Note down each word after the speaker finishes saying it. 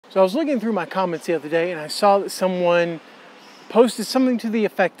So I was looking through my comments the other day and I saw that someone posted something to the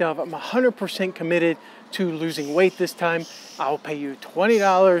effect of, I'm 100% committed to losing weight this time. I'll pay you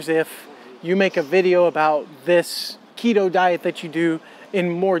 $20 if you make a video about this keto diet that you do in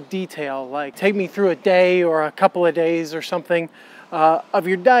more detail, like take me through a day or a couple of days or something of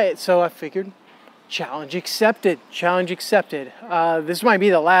your diet. So I figured, challenge accepted, challenge accepted. This might be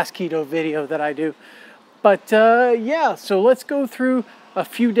the last keto video that I do. But yeah, so let's go through a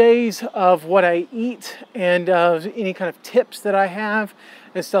few days of what I eat and any kind of tips that I have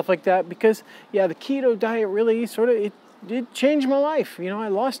and stuff like that. Because yeah, the keto diet really sort of, it did change my life. You know, I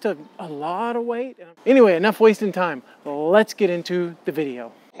lost a lot of weight. Anyway, enough wasting time. Let's get into the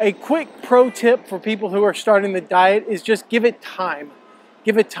video. A quick pro tip for people who are starting the diet is just give it time.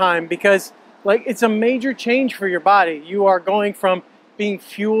 Give it time, because like it's a major change for your body. You are going from being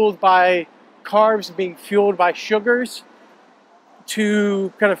fueled by carbs, being fueled by sugars,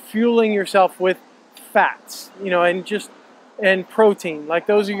 to kind of fueling yourself with fats, you know, and protein. Like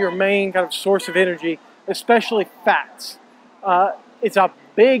those are your main kind of source of energy, especially fats. It's a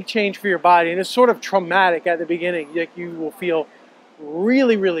big change for your body, and it's sort of traumatic at the beginning. Like you will feel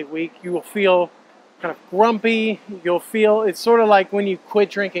really, really weak. You will feel kind of grumpy. You'll feel, it's sort of like when you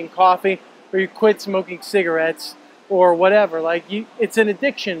quit drinking coffee or you quit smoking cigarettes or whatever. Like it's an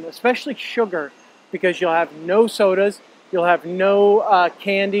addiction, especially sugar, because you'll have no sodas, you'll have no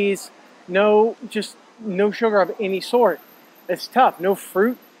candies, just no sugar of any sort. It's tough. No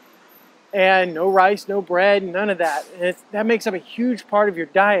fruit and no rice, no bread, none of that. And that makes up a huge part of your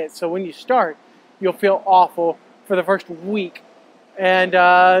diet. So when you start, you'll feel awful for the first week. And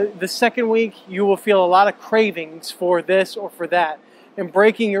the second week, you will feel a lot of cravings for this or for that. And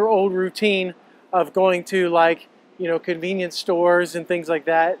breaking your old routine of going to, like, you know, convenience stores and things like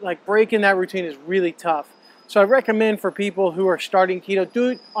that, like breaking that routine is really tough. So I recommend for people who are starting keto, do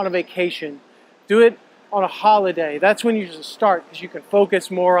it on a vacation. Do it on a holiday. That's when you should start, because you can focus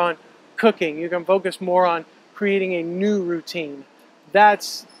more on cooking. You can focus more on creating a new routine.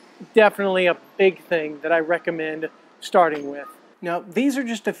 That's definitely a big thing that I recommend starting with. Now, these are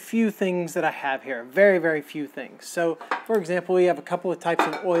just a few things that I have here. Very, very few things. So, for example, we have a couple of types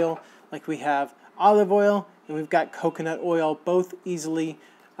of oil. Like we have olive oil and we've got coconut oil, both easily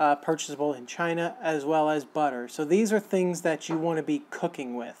purchasable in China, as well as butter. So these are things that you want to be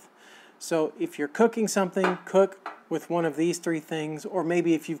cooking with. So if you're cooking something, cook with one of these three things, or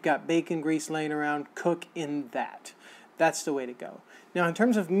maybe if you've got bacon grease laying around, cook in that. That's the way to go. Now, in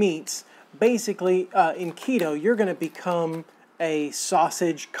terms of meats, basically in keto, you're going to become a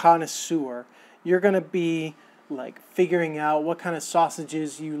sausage connoisseur. You're going to be like figuring out what kind of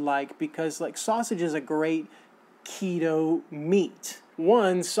sausages you like, because like sausage is a great keto meat.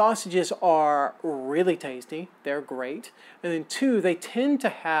 One, sausages are really tasty, they're great, and then two, they tend to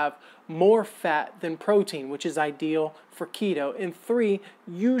have more fat than protein, which is ideal for keto, and three,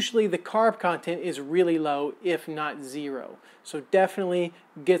 usually the carb content is really low, if not zero. So definitely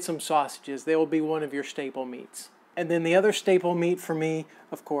get some sausages. They will be one of your staple meats. And then the other staple meat for me,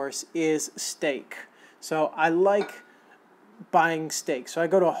 of course, is steak. So I like buying steak. So I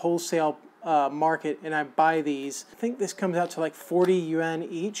go to a wholesale market and I buy these. I think this comes out to like 40 yuan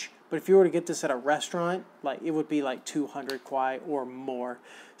each, but if you were to get this at a restaurant, like it would be like 200 kwai or more.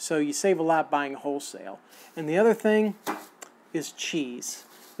 So you save a lot buying wholesale. And the other thing is cheese.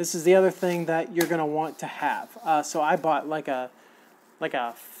 This is the other thing that you're going to want to have. So I bought like a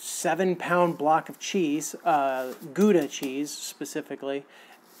 7-pound block of cheese, Gouda cheese specifically,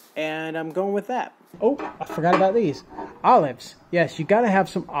 and I'm going with that. Oh, I forgot about these. Olives. Yes, you got to have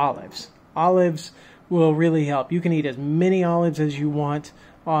some olives. Olives will really help. You can eat as many olives as you want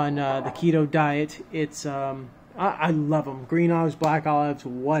on the keto diet. It's I love them. Green olives, black olives,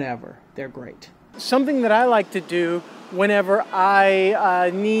 whatever. They're great. Something that I like to do whenever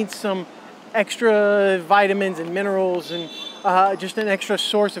I need some extra vitamins and minerals and just an extra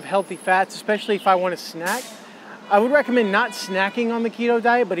source of healthy fats, especially if I want to snack. I would recommend not snacking on the keto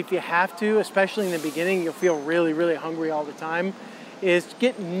diet, but if you have to, especially in the beginning, you'll feel really, really hungry all the time, is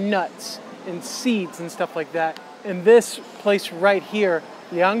get nuts and seeds and stuff like that. And this place right here,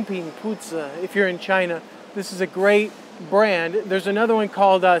 Yangping Puzzi, if you're in China, this is a great brand. There's another one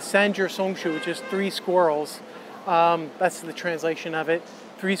called Sanjur Songshu, which is 3 squirrels. That's the translation of it.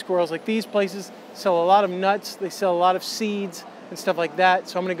 3 squirrels. Like these places sell a lot of nuts, they sell a lot of seeds and stuff like that.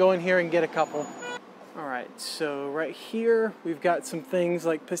 So I'm gonna go in here and get a couple. All right, so right here we've got some things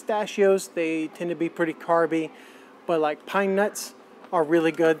like pistachios. They tend to be pretty carby, but like pine nuts are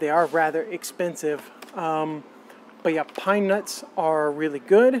really good. They are rather expensive, but yeah, pine nuts are really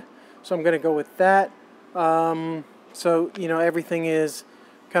good. So I'm gonna go with that. So you know, everything is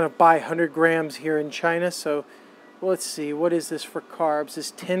kind of buy 100 grams here in China. So let's see, what is this for carbs?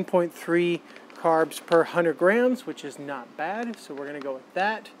 It's 10.3 carbs per 100 grams, which is not bad. So we're going to go with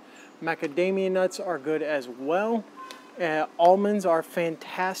that. Macadamia nuts are good as well. Almonds are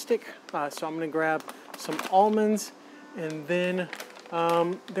fantastic. So I'm going to grab some almonds. And then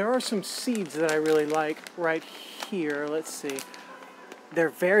there are some seeds that I really like right here. Let's see. They're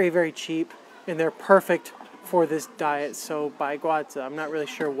very, very cheap, and they're perfect for this diet. So by Guadza, I'm not really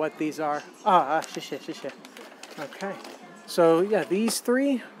sure what these are. Okay. So yeah, these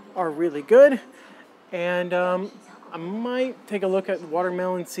three are really good. And I might take a look at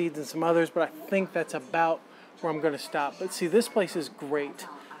watermelon seeds and some others, but I think that's about where I'm going to stop. But see, this place is great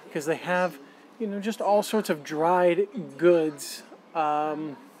because they have, you know, just all sorts of dried goods.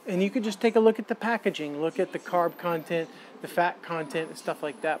 And you could just take a look at the packaging, look at the carb content, the fat content, and stuff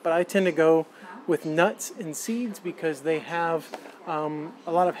like that. But I tend to go with nuts and seeds because they have a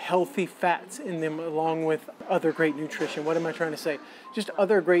lot of healthy fats in them, along with other great nutrition. What am I trying to say? Just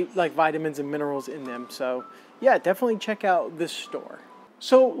other great like vitamins and minerals in them. So yeah, definitely check out this store.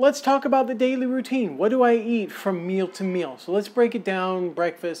 So let's talk about the daily routine. What do I eat from meal to meal? So let's break it down: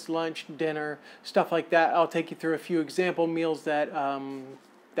 breakfast, lunch, dinner, stuff like that. I'll take you through a few example meals that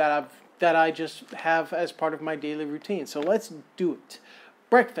that I just have as part of my daily routine. So let's do it.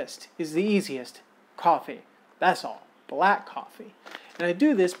 Breakfast is the easiest. Coffee. That's all. Black coffee. And I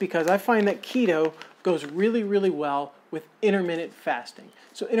do this because I find that keto goes really, really well with intermittent fasting.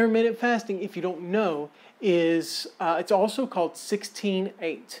 So intermittent fasting, if you don't know, is it's also called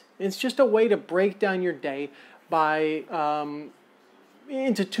 16-8. It's just a way to break down your day by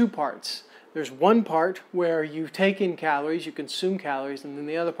into two parts. There's one part where you take in calories, you consume calories, and then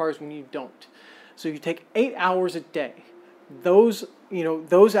the other part is when you don't. So you take 8 hours a day. Those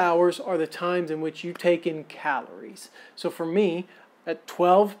hours are the times in which you take in calories. So for me, at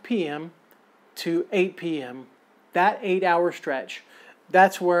 12 p.m. to 8 p.m., that 8-hour stretch,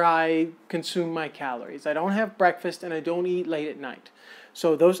 that's where I consume my calories. I don't have breakfast and I don't eat late at night.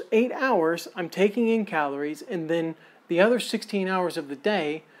 So those 8 hours, I'm taking in calories, and then the other 16 hours of the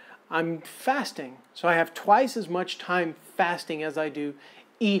day, I'm fasting. So I have twice as much time fasting as I do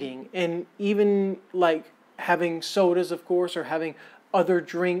eating. And even like having sodas, of course, or having other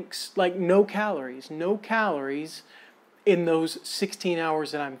drinks, like no calories in those 16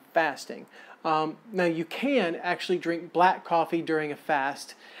 hours that I'm fasting. Now you can actually drink black coffee during a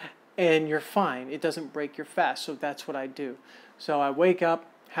fast and you're fine. It doesn't break your fast. So that's what I do. So I wake up,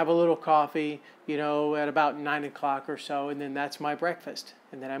 have a little coffee, at about 9 o'clock or so, and then that's my breakfast.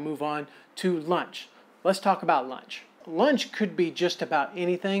 And then I move on to lunch. Let's talk about lunch. Lunch could be just about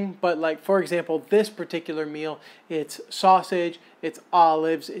anything, but like, for example, this particular meal, it's sausage, it's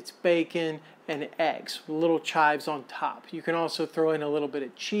olives, it's bacon, and eggs, little chives on top. You can also throw in a little bit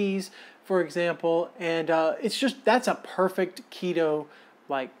of cheese, for example, and that's a perfect keto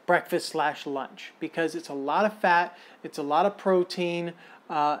like breakfast / lunch because it's a lot of fat, it's a lot of protein,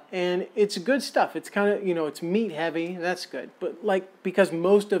 and it's good stuff. It's kind of, it's meat heavy, and that's good. But like, because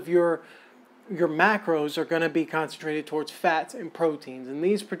most of your macros are going to be concentrated towards fats and proteins, and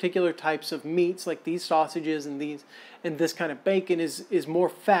these particular types of meats, like these sausages and this kind of bacon, is more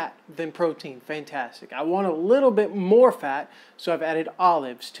fat than protein. Fantastic. I want a little bit more fat, so I've added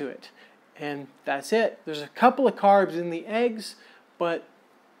olives to it, and that's it. There's a couple of carbs in the eggs, but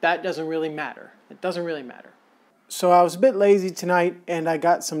that doesn't really matter. It doesn't really matter. So I was a bit lazy tonight, and I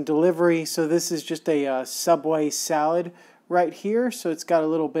got some delivery. So this is just a Subway salad right here. So it's got a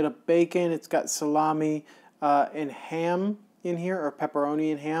little bit of bacon, it's got salami and ham in here, or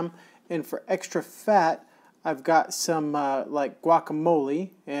pepperoni and ham. And for extra fat, I've got some like guacamole.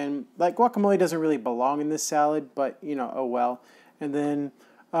 And like, guacamole doesn't really belong in this salad, but oh well. And then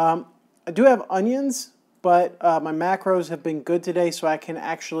I do have onions, but my macros have been good today, so I can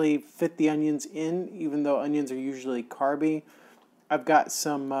actually fit the onions in, even though onions are usually carby. I've got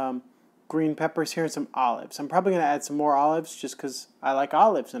some green peppers here and some olives. I'm probably going to add some more olives just because I like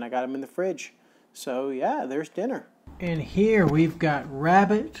olives and I got them in the fridge. So yeah, there's dinner. And here we've got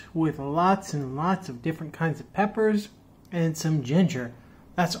rabbit with lots and lots of different kinds of peppers and some ginger.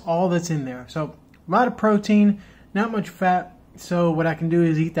 That's all that's in there. So a lot of protein, not much fat. So what I can do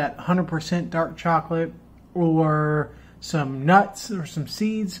is eat that 100% dark chocolate or some nuts or some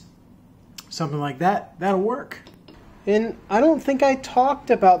seeds, something like that. That'll work. And I don't think I talked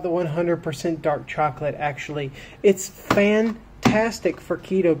about the 100% dark chocolate, actually. It's fantastic for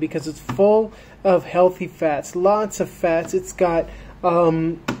keto because it's full of healthy fats, lots of fats. It's got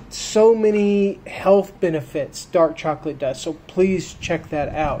so many health benefits, dark chocolate does. So please check that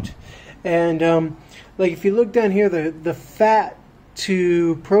out. And like, if you look down here, the fat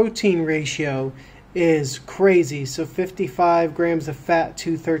to protein ratio is crazy. So 55 grams of fat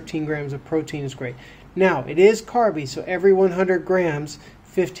to 13 grams of protein is great. Now, it is carby, so every 100 grams,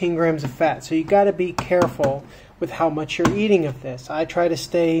 15 grams of fat. So you got to be careful with how much you're eating of this. I try to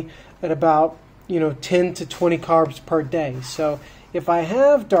stay at about 10 to 20 carbs per day. So if I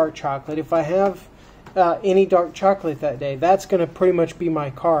have dark chocolate, if I have any dark chocolate that day, that's going to pretty much be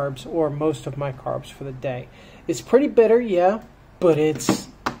my carbs, or most of my carbs for the day. It's pretty bitter, yeah, but it's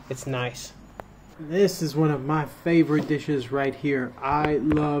nice. This is one of my favorite dishes right here. I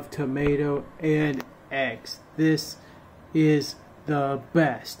love tomato and eggs. This is the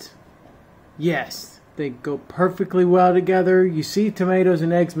best. Yes, they go perfectly well together. You see tomatoes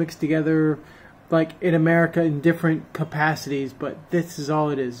and eggs mixed together like in America in different capacities, but this is all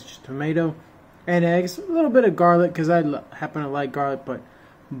it is. Just tomato and eggs, a little bit of garlic because I happen to like garlic, but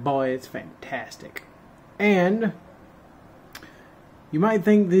boy, it's fantastic. And you might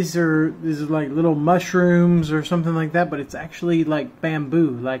think these are like little mushrooms or something like that, but it's actually like bamboo.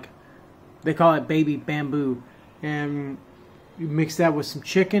 Like they call it baby bamboo. And you mix that with some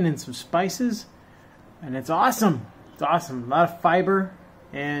chicken and some spices, and it's awesome. It's awesome. A lot of fiber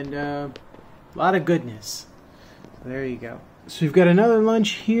and a lot of goodness. So there you go. So we've got another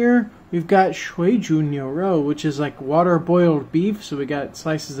lunch here. We've got shuijunyo, which is like water boiled beef. So we got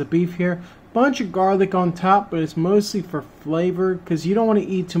slices of beef here. Bunch of garlic on top, but it's mostly for flavor because you don't want to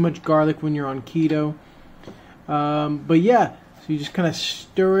eat too much garlic when you're on keto. But yeah, so you just kind of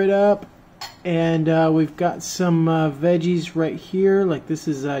stir it up, and we've got some veggies right here. Like this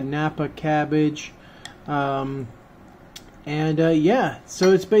is Napa cabbage, and yeah,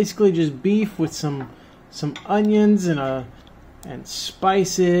 so it's basically just beef with some onions and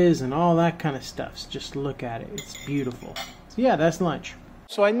spices and all that kind of stuff. So just look at it; it's beautiful. So yeah, that's lunch.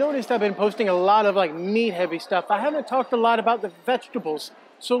 So I noticed I've been posting a lot of like meat heavy stuff. I haven't talked a lot about the vegetables.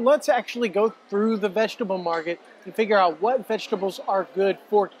 So let's actually go through the vegetable market and figure out what vegetables are good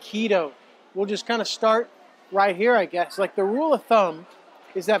for keto. We'll just kind of start right here, I guess. Like the rule of thumb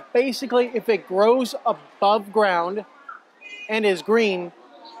is that basically if it grows above ground and is green,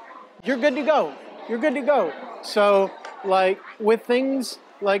 you're good to go. You're good to go. So like with things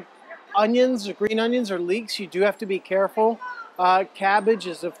like onions, or green onions or leeks, you do have to be careful. Cabbage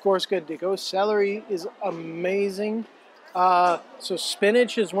is of course good to go. Celery is amazing. So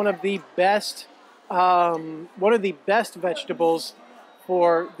spinach is one of the best vegetables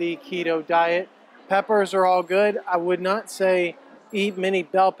for the keto diet. Peppers are all good. I would not say eat many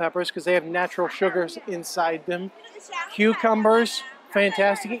bell peppers because they have natural sugars inside them. Cucumbers,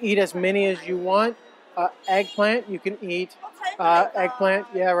 fantastic. Eat as many as you want. Eggplant, you can eat eggplant.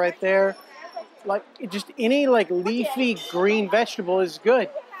 Yeah, right there. Like just any like leafy green vegetable is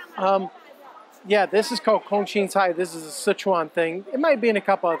good. Yeah, this is called Kongqing Cai. This is a Sichuan thing. It might be in a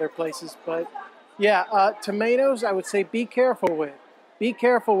couple other places, but yeah, tomatoes I would say be careful with. Be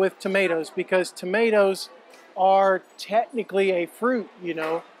careful with tomatoes because tomatoes are technically a fruit,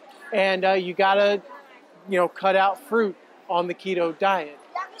 and you gotta, cut out fruit on the keto diet.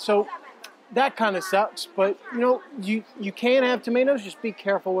 So that kind of sucks, but you can have tomatoes. Just be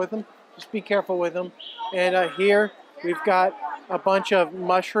careful with them. Just be careful with them. And here we've got a bunch of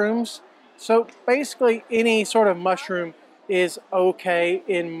mushrooms. So basically any sort of mushroom is okay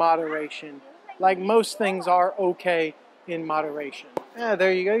in moderation. Like most things are okay in moderation. Yeah,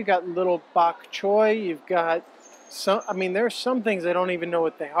 there you go. You got little bok choy. You've got some, there's some things I don't even know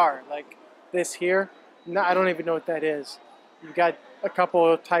what they are. Like this here, no, I don't even know what that is. You've got a couple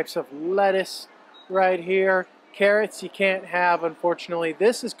of types of lettuce right here. Carrots you can't have, unfortunately.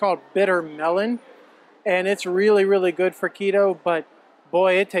 This is called bitter melon, and it's really, really good for keto, but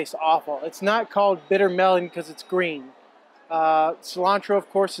boy, it tastes awful. It's not called bitter melon because it's green. Cilantro, of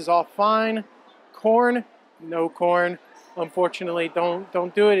course, is all fine. Corn, no corn. Unfortunately,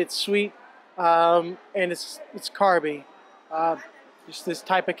 don't do it. It's sweet, and it's carby. Just this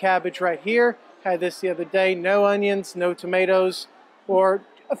type of cabbage right here. Had this the other day. No onions, no tomatoes, or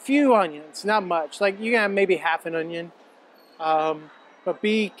a few onions, not much. Like you can have maybe half an onion, but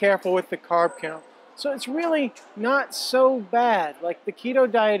be careful with the carb count. So it's really not so bad. Like the keto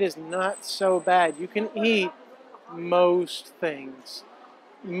diet is not so bad. You can eat most things.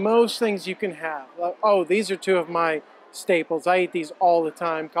 Most things you can have. Like, oh, these are two of my staples. I eat these all the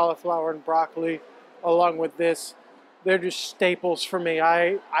time. Cauliflower and broccoli, along with this. They're just staples for me.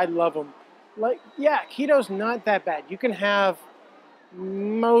 I love them. Like, yeah, keto's not that bad. You can have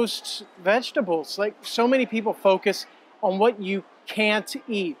most vegetables. Like so many people focus on what you can't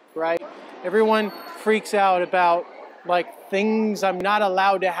eat, right? Everyone freaks out about like things I'm not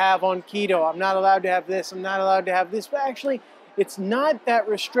allowed to have on keto. I'm not allowed to have this. I'm not allowed to have this. But actually, It's not that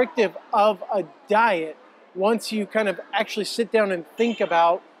restrictive of a diet once you kind of actually sit down and think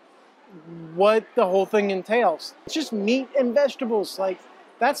about what the whole thing entails. It's just meat and vegetables. Like,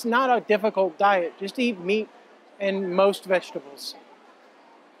 that's not a difficult diet. Just eat meat and most vegetables.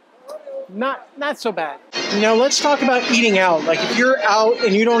 Not so bad. Now let's talk about eating out. Like, if you're out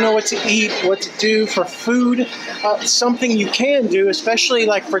and you don't know what to eat, what to do for food, something you can do, especially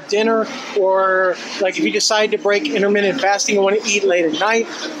like for dinner, or like if you decide to break intermittent fasting and want to eat late at night,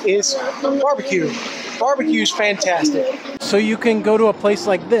 is barbecue. Barbecue is fantastic. So you can go to a place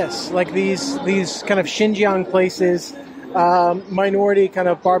like this, like these kind of Xinjiang places, minority kind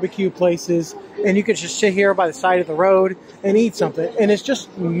of barbecue places, and you could just sit here by the side of the road and eat something, and it's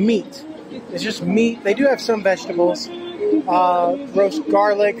just meat. It's just meat. They do have some vegetables, roast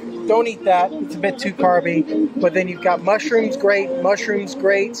garlic. Don't eat that. It's a bit too carby. But then you've got mushrooms, great. Mushrooms,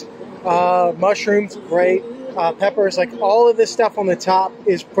 great. Mushrooms, great. Peppers, like all of this stuff on the top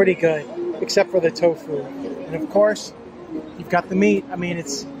is pretty good, except for the tofu. And of course, you've got the meat. I mean,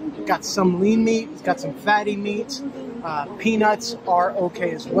 it's got some lean meat. It's got some fatty meat. Peanuts are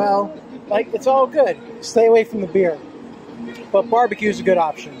okay as well. Like, it's all good. Stay away from the beer. But barbecue is a good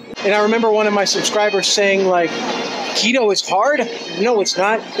option. And I remember one of my subscribers saying, like, keto is hard? No, it's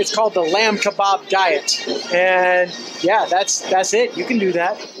not. It's called the lamb kebab diet. And yeah, that's it. You can do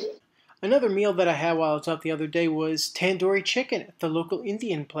that. Another meal that I had while I was out the other day was tandoori chicken at the local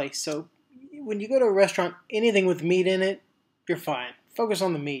Indian place. So when you go to a restaurant, anything with meat in it, you're fine. Focus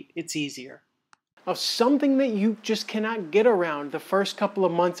on the meat. It's easier. Now, something that you just cannot get around the first couple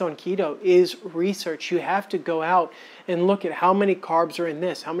of months on keto is research. You have to go out and look at how many carbs are in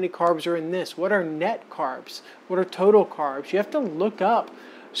this, how many carbs are in this, what are net carbs, what are total carbs. You have to look up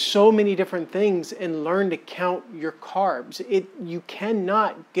so many different things and learn to count your carbs. You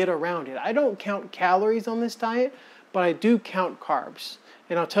cannot get around it. I don't count calories on this diet, but I do count carbs,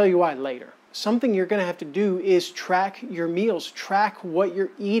 and I'll tell you why later. Something you're going to have to do is track your meals, track what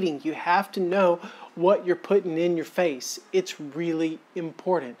you're eating. You have to know what you're putting in your face. It's really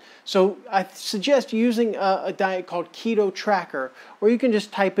important. So I suggest using a diet called Keto Tracker, or you can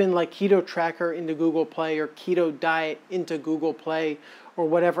just type in like Keto Tracker into Google Play or Keto Diet into Google Play or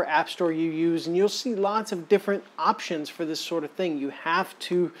whatever app store you use, and you'll see lots of different options for this sort of thing. You have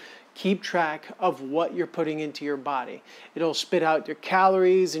to keep track of what you're putting into your body. It'll spit out your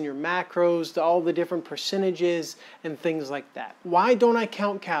calories and your macros, all the different percentages and things like that. Why don't I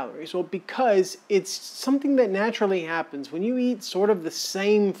count calories? Well, because it's something that naturally happens. When you eat sort of the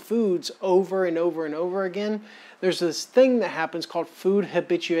same foods over and over and over again, there's this thing that happens called food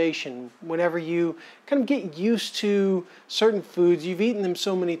habituation. Whenever you kind of get used to certain foods, you've eaten them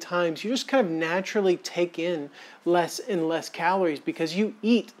so many times, you just kind of naturally take in less and less calories because you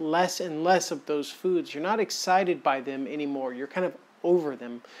eat less and less of those foods. You're not excited by them anymore. You're kind of over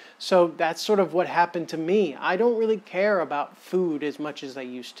them. So that's sort of what happened to me. I don't really care about food as much as I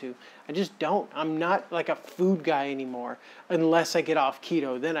used to. I just don't. I'm not like a food guy anymore unless I get off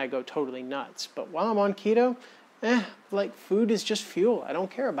keto. Then I go totally nuts. But while I'm on keto, like food is just fuel. I don't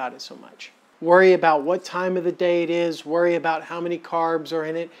care about it so much. Worry about what time of the day it is, worry about how many carbs are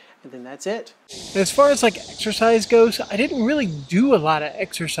in it, and then that's it. As far as like exercise goes, I didn't really do a lot of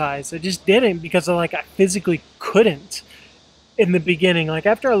exercise. I just didn't because I physically couldn't in the beginning. Like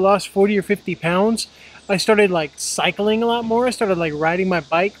after I lost 40 or 50 pounds, I started like cycling a lot more. I started like riding my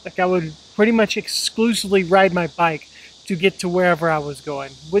bike. Like I would pretty much exclusively ride my bike to get to wherever I was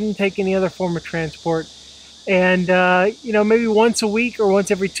going. Wouldn't take any other form of transport. And, you know, maybe once a week or once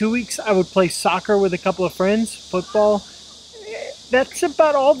every 2 weeks, I would play soccer with a couple of friends, football. That's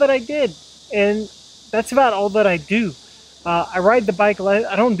about all that I did. And that's about all that I do. I ride the bike.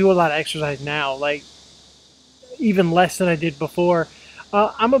 I don't do a lot of exercise now, like even less than I did before.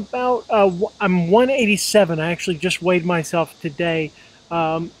 I'm 187. I actually just weighed myself today.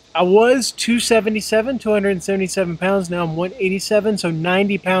 I was 277 pounds. Now I'm 187, so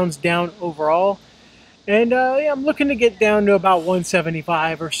 90 pounds down overall. And yeah, I'm looking to get down to about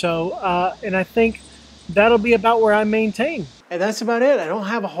 175 or so, and I think that'll be about where I maintain. And that's about it. I don't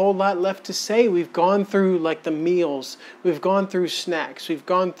have a whole lot left to say. We've gone through like the meals, we've gone through snacks, we've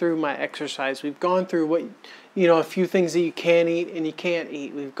gone through my exercise, we've gone through what, you know, a few things that you can eat and you can't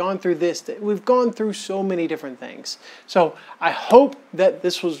eat. We've gone through this, we've gone through so many different things. So I hope that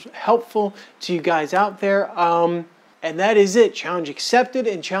this was helpful to you guys out there. And that is it. Challenge accepted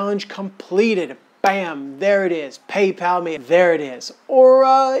and challenge completed. Bam, there it is. PayPal me, there it is. Or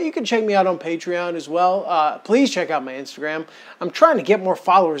you can check me out on Patreon as well. Please check out my Instagram. I'm trying to get more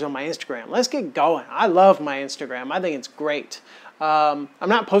followers on my Instagram. Let's get going. I love my Instagram. I think it's great. I'm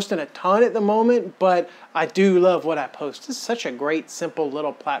not posting a ton at the moment, but I do love what I post. It's such a great, simple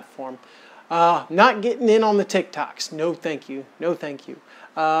little platform. Not getting in on the TikToks. No, thank you. No, thank you.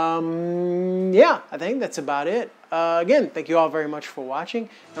 Yeah, I think that's about it. Again, thank you all very much for watching,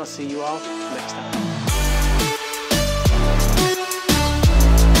 and I'll see you all next time.